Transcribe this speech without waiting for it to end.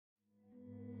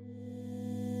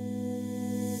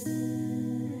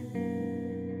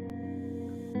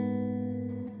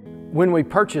When we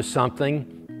purchase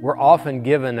something, we're often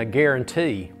given a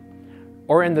guarantee.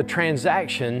 Or in the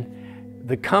transaction,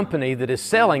 the company that is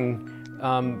selling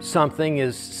something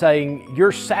is saying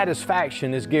your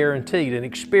satisfaction is guaranteed. An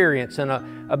experience in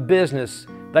a business,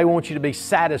 they want you to be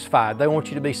satisfied. They want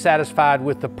you to be satisfied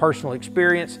with the personal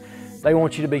experience. They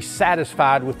want you to be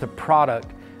satisfied with the product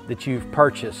that you've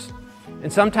purchased.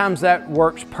 And sometimes that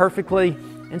works perfectly,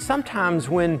 and sometimes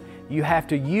when you have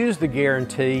to use the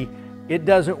guarantee, it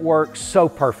doesn't work so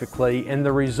perfectly, and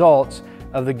the results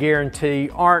of the guarantee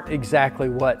aren't exactly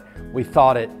what we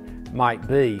thought it might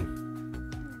be.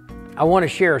 I want to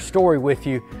share a story with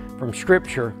you from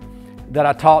Scripture that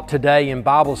I taught today in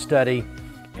Bible study,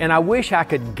 and I wish I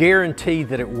could guarantee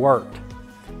that it worked,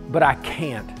 but I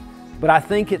can't. But I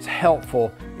think it's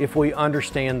helpful if we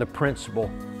understand the principle.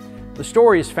 The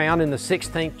story is found in the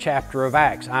 16th chapter of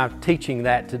Acts. I'm teaching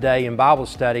that today in Bible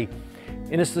study,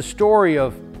 and it's the story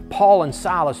of Paul and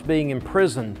Silas being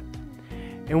imprisoned.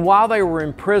 And while they were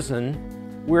in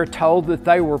prison, we're told that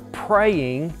they were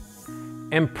praying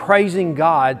and praising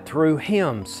God through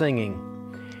hymn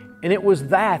singing. And it was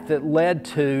that led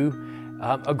to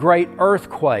a great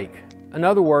earthquake. In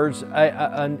other words,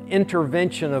 an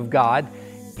intervention of God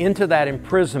into that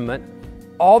imprisonment.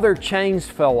 All their chains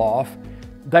fell off.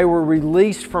 They were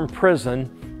released from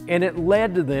prison, and it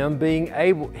led to them being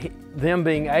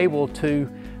able to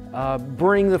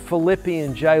bring the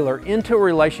Philippian jailer into a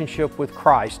relationship with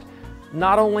Christ.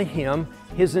 Not only him,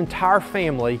 his entire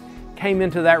family came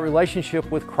into that relationship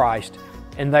with Christ,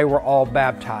 and they were all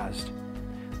baptized.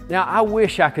 Now, I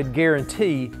wish I could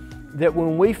guarantee that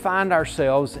when we find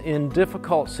ourselves in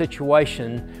difficult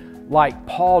situation like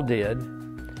Paul did,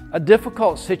 a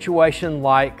difficult situation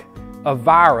like a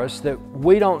virus that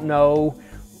we don't know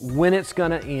when it's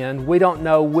going to end, we don't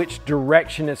know which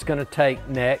direction it's going to take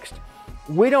next,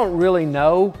 we don't really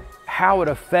know how it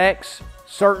affects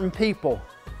certain people.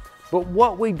 But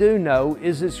what we do know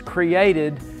is it's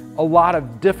created a lot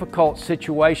of difficult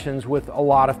situations with a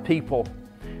lot of people.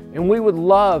 And we would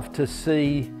love to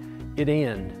see it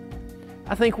end.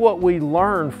 I think what we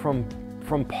learn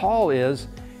from Paul is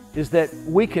that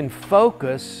we can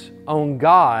focus on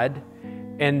God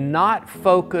and not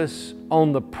focus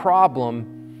on the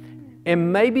problem.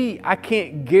 And maybe I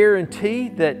can't guarantee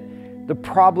that the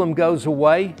problem goes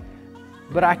away,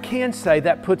 but I can say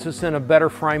that puts us in a better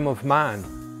frame of mind.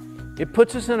 It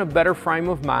puts us in a better frame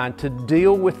of mind to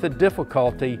deal with the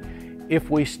difficulty if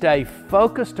we stay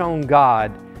focused on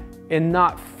God and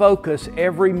not focus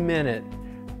every minute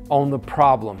on the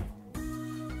problem.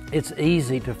 It's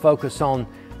easy to focus on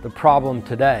the problem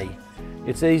today.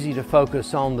 It's easy to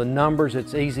focus on the numbers.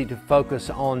 It's easy to focus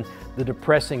on the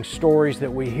depressing stories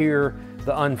that we hear,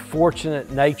 the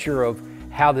unfortunate nature of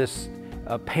how this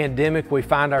pandemic we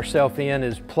find ourselves in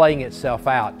is playing itself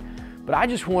out. But I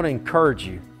just want to encourage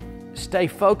you, stay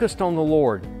focused on the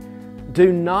Lord.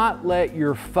 Do not let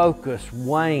your focus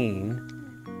wane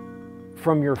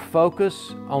from your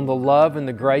focus on the love and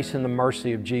the grace and the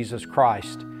mercy of Jesus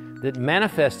Christ that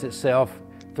manifests itself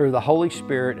through the Holy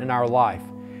Spirit in our life.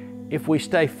 If we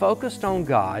stay focused on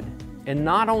God and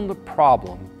not on the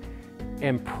problem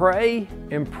and pray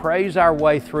and praise our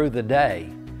way through the day,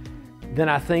 then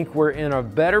I think we're in a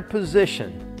better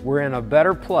position. We're in a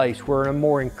better place. We're in a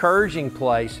more encouraging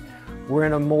place. We're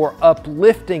in a more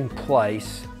uplifting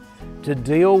place to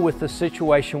deal with the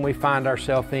situation we find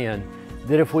ourselves in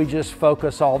than if we just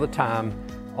focus all the time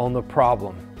on the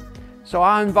problem. So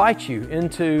I invite you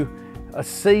into a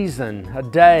season, a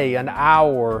day, an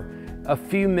hour, a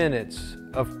few minutes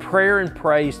of prayer and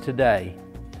praise today,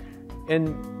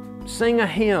 and sing a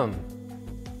hymn,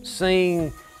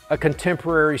 sing a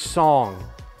contemporary song,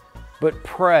 but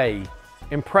pray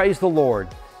and praise the Lord.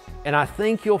 And I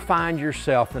think you'll find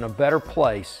yourself in a better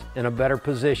place, in a better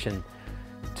position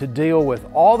to deal with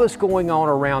all that's going on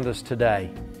around us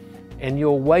today. And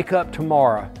you'll wake up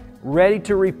tomorrow ready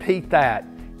to repeat that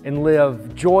and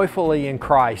live joyfully in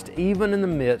Christ, even in the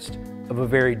midst of a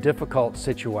very difficult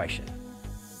situation.